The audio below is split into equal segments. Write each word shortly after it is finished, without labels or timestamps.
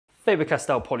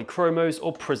Faber-castell Polychromos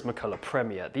or Prismacolor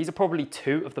Premier. These are probably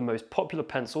two of the most popular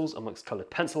pencils amongst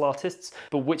coloured pencil artists,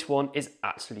 but which one is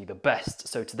actually the best?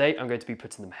 So today I'm going to be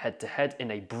putting them head to head in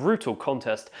a brutal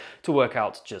contest to work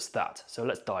out just that. So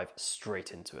let's dive straight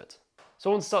into it.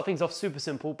 So I want to start things off super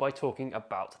simple by talking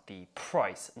about the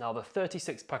price. Now the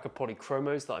 36 pack of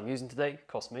Polychromos that I'm using today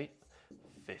cost me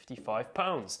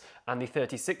 £55, and the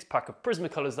 36 pack of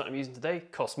Prismacolors that I'm using today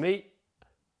cost me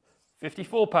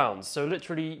 £54, so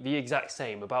literally the exact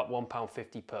same, about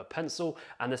 £1.50 per pencil,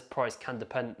 and this price can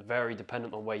vary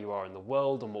dependent on where you are in the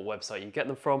world and what website you get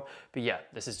them from, but yeah,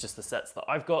 this is just the sets that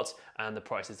I've got and the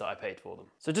prices that I paid for them.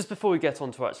 So just before we get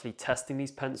on to actually testing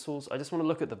these pencils, I just want to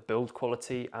look at the build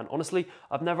quality, and honestly,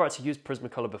 I've never actually used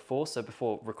Prismacolor before, so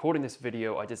before recording this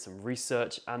video, I did some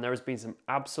research, and there has been some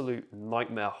absolute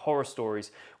nightmare horror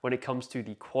stories when it comes to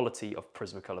the quality of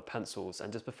Prismacolor pencils,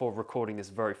 and just before recording this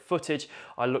very footage,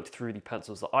 I looked through the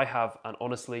pencils that I have, and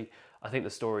honestly I think the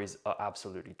stories are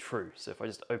absolutely true. So if I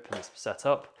just open this set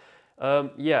up,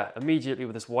 yeah, immediately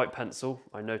with this white pencil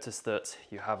I noticed that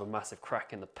you have a massive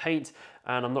crack in the paint,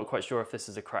 and I'm not quite sure if this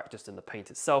is a crack just in the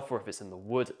paint itself or if it's in the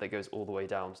wood that goes all the way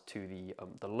down to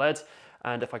the lead.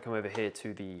 And if I come over here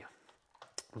to the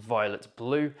violet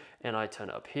blue and I turn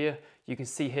it up here, you can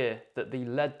see here that the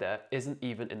lead there isn't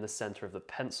even in the center of the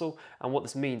pencil, and what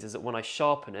this means is that when I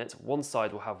sharpen it, one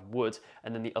side will have wood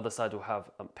and then the other side will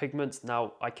have pigment.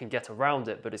 Now I can get around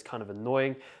it, but it's kind of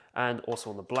annoying. And also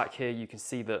on the black here you can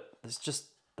see that there's just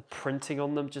the printing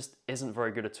on them just isn't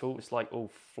very good at all. It's like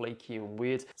all flaky and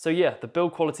weird. So yeah, the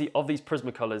build quality of these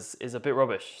Prismacolors is a bit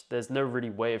rubbish. There's no really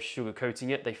way of sugarcoating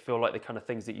it. They feel like the kind of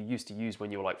things that you used to use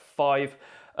when you were like 5.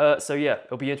 So yeah,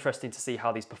 it'll be interesting to see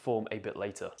how these perform a bit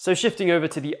later. So shifting over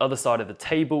to the other side of the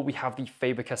table, we have the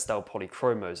Faber-castell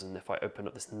Polychromos, and if I open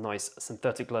up this nice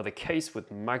synthetic leather case with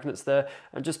magnets there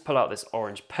and just pull out this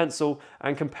orange pencil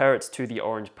and compare it to the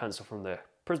orange pencil from the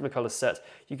Prismacolor set,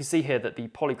 you can see here that the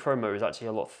Polychromo is actually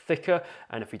a lot thicker,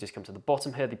 and if we just come to the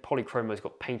bottom here, the Polychromo's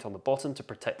got paint on the bottom to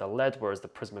protect the lead, whereas the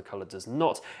Prismacolor does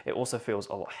not. It also feels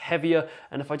a lot heavier,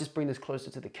 and if I just bring this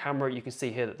closer to the camera, you can see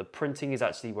here that the printing is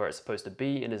actually where it's supposed to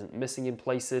be and isn't missing in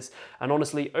places, and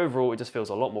honestly, overall, it just feels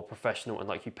a lot more professional and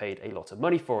like you paid a lot of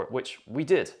money for it, which we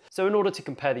did. So in order to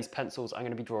compare these pencils, I'm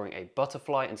going to be drawing a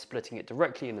butterfly and splitting it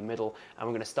directly in the middle, and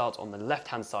we're going to start on the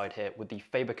left-hand side here with the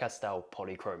Faber-castell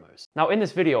Polychromos. Now in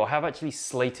this video, I have actually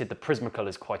slated the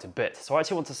Prismacolors quite a bit, so I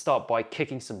actually want to start by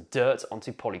kicking some dirt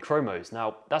onto Polychromos.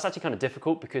 Now that's actually kind of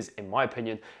difficult because in my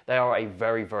opinion they are a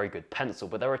very, very good pencil,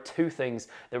 but there are two things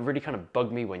that really kind of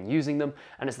bug me when using them,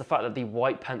 and it's the fact that the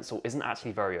white pencil isn't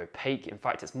actually very opaque. In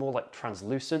fact, it's more like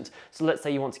translucent. So let's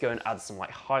say you want to go and add some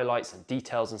like highlights and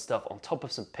details and stuff on top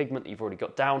of some pigment that you've already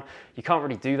got down. You can't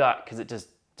really do that because it just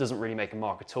doesn't really make a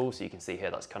mark at all. So you can see here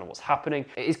that's kind of what's happening.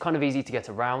 It is kind of easy to get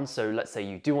around, so let's say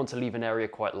you do want to leave an area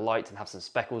quite light and have some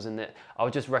speckles in it, I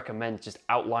would just recommend just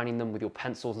outlining them with your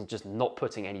pencils and just not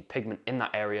putting any pigment in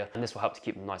that area, and this will help to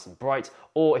keep them nice and bright.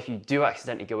 Or if you do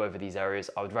accidentally go over these areas,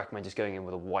 I would recommend just going in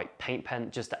with a white paint pen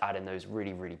just to add in those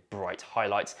really, really bright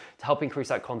highlights to help increase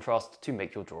that contrast to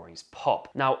make your drawings pop.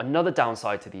 Now another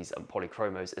downside to these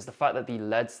Polychromos is the fact that the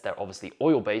leads, they're obviously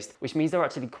oil-based, which means they're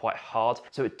actually quite hard,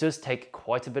 so it does take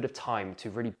quite a bit of time to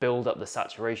really build up the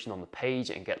saturation on the page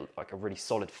and get like a really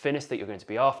solid finish that you're going to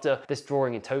be after. This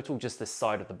drawing in total, just this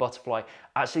side of the butterfly,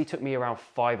 actually took me around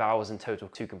 5 hours in total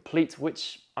to complete,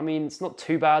 which I mean, it's not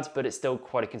too bad, but it's still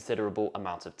quite a considerable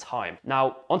amount of time.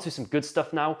 Now, onto some good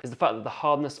stuff now, is the fact that the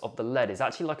hardness of the lead is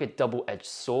actually like a double-edged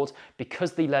sword.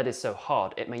 Because the lead is so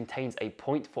hard, it maintains a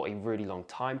point for a really long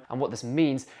time. And what this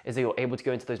means is that you're able to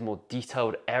go into those more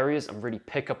detailed areas and really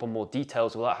pick up on more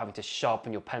details without having to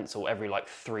sharpen your pencil every like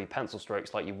 3 pencil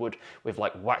strokes like you would with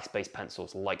like wax-based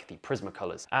pencils like the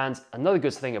Prismacolors. And another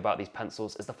good thing about these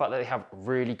pencils is the fact that they have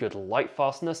really good light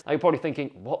fastness. Now you're probably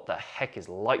thinking, what the heck is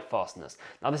light fastness?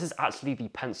 Now this is actually the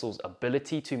pencil's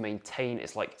ability to maintain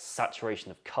its like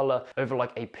saturation of color over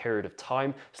like a period of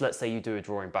time. So let's say you do a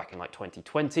drawing back in like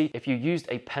 2020. If you used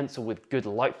a pencil with good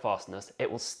light fastness,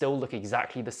 it will still look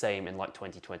exactly the same in like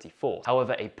 2024.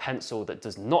 However, a pencil that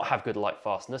does not have good light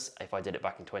fastness, if I did it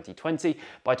back in 2020,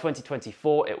 by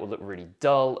 2024 it will look really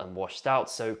dull and washed out.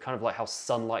 So kind of like how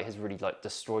sunlight has really like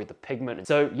destroyed the pigment. And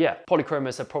so yeah,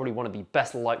 Polychromos are probably one of the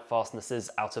best light fastnesses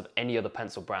out of any other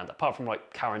pencil brand, apart from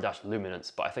like Caran d'Ache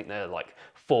Luminance, but I think they're like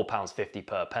 £4.50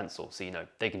 per pencil, so you know,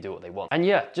 they can do what they want. And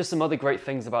yeah, just some other great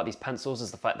things about these pencils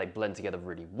is the fact they blend together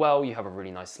really well. You have a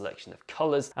really nice selection of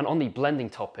colors. And on the blending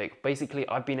topic, basically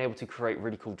I've been able to create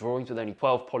really cool drawings with only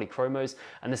 12 Polychromos,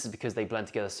 and this is because they blend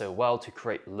together so well to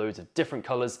create loads of different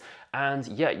colors. And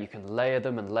yeah, you can layer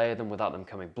them and layer them without them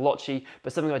becoming blotchy.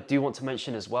 But something I do want to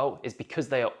mention as well is because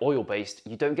they are oil-based,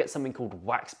 you don't get something called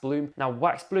wax bloom. Now,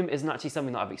 wax bloom isn't actually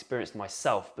something that I've experienced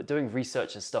myself, but doing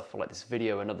research and stuff for like this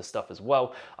video and other stuff as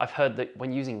well, I've heard that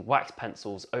when using wax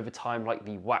pencils over time, like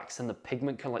the wax and the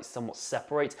pigment can like somewhat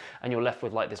separate and you're left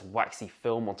with like this waxy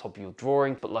film on top of your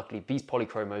drawing. But luckily these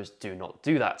Polychromos do not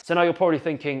do that. So now you're probably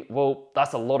thinking, well,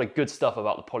 that's a lot of good stuff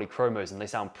about the Polychromos and they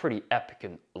sound pretty epic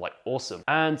and like awesome.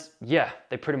 And yeah,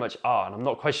 they pretty much are. And I'm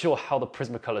not quite sure how the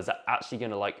Prismacolors are actually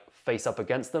gonna like face up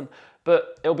against them,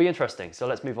 but it'll be interesting. So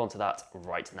let's move on to that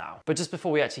right now. But just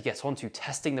before we actually get on to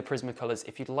testing the Prismacolors,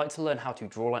 if you'd like to learn how to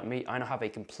draw like me, I now have a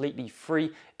completely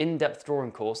free in-depth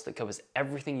drawing course that covers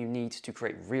everything you need to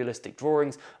create realistic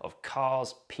drawings of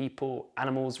cars, people,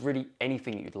 animals, really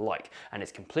anything you'd like. And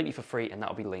it's completely for free and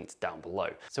that'll be linked down below.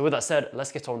 So with that said,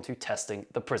 let's get on to testing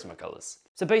the Prismacolors.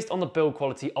 So based on the build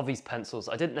quality of these pencils,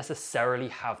 I didn't necessarily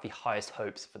have the highest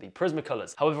hopes for the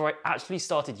Prismacolors. However, I actually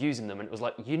started using them and it was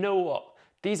like, you know what?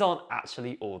 These aren't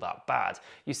actually all that bad.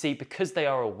 You see, because they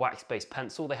are a wax-based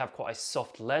pencil, they have quite a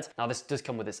soft lead. Now this does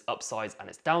come with its upsides and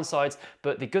its downsides,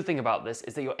 but the good thing about this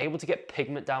is that you're able to get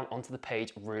pigment down onto the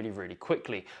page really, really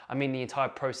quickly. I mean, the entire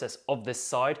process of this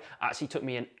side actually took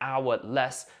me an hour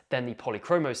less than the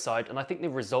Polychromos side, and I think the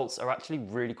results are actually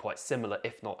really quite similar,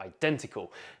 if not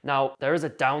identical. Now, there is a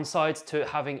downside to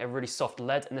having a really soft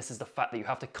lead, and this is the fact that you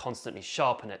have to constantly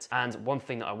sharpen it. And one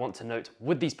thing that I want to note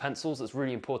with these pencils that's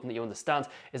really important that you understand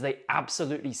is they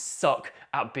absolutely suck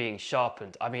at being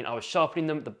sharpened. I mean, I was sharpening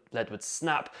them, the lead would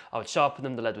snap, I would sharpen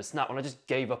them, the lead would snap, and I just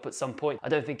gave up at some point. I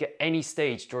don't think at any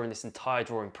stage during this entire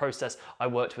drawing process, I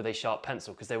worked with a sharp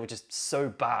pencil because they were just so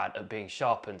bad at being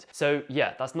sharpened. So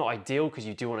yeah, that's not ideal because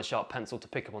you do want a sharp pencil to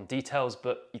pick up on details,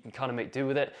 but you can kind of make do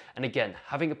with it. And again,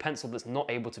 having a pencil that's not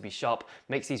able to be sharp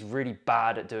makes these really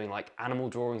bad at doing like animal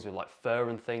drawings with like fur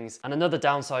and things. And another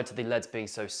downside to the leads being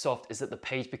so soft is that the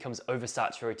page becomes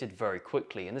oversaturated very quickly.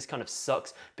 And this kind of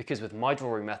sucks because with my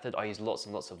drawing method, I use lots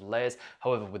and lots of layers.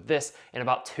 However, with this, in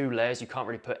about 2 layers, you can't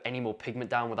really put any more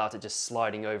pigment down without it just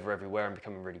sliding over everywhere and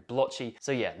becoming really blotchy.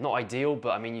 So yeah, not ideal,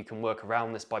 but I mean, you can work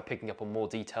around this by picking up on more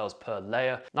details per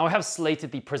layer. Now I have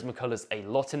slated the Prismacolors a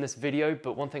lot in this video,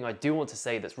 but one thing I do want to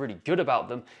say that's really good about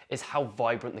them is how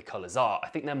vibrant the colors are. I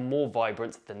think they're more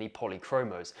vibrant than the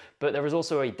Polychromos, but there is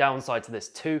also a downside to this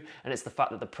too, and it's the fact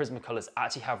that the Prismacolors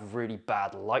actually have really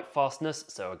bad light fastness.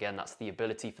 So again, that's the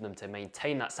ability for them to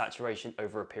maintain that saturation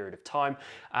over a period of time.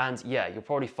 And yeah, you'll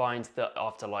probably find that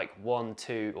after like 1,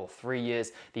 2, or 3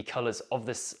 years, the colors of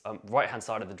this right-hand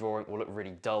side of the drawing will look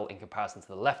really dull in comparison to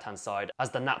the left-hand side as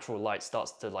the natural light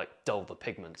starts to like dull the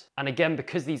pigment. And again,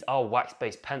 because these are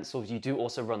wax-based pencils, you do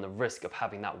also run the risk of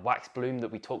having that wax bloom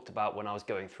that we talked about when I was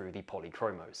going through the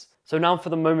Polychromos. So now for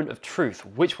the moment of truth,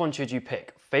 which one should you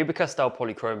pick? Faber-Castell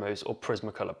Polychromos or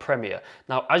Prismacolor Premier?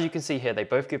 Now, as you can see here, they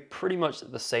both give pretty much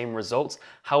the same results.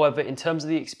 However, in terms of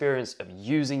the experience of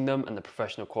using them and the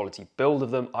professional quality build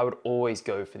of them, I would always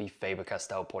go for the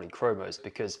Faber-Castell Polychromos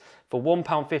because for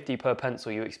 £1.50 per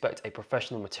pencil, you expect a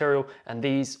professional material, and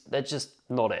these, they're just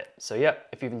not it. So yeah,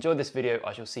 if you've enjoyed this video,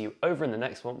 I shall see you over in the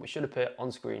next one, which should appear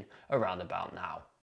on screen around about now.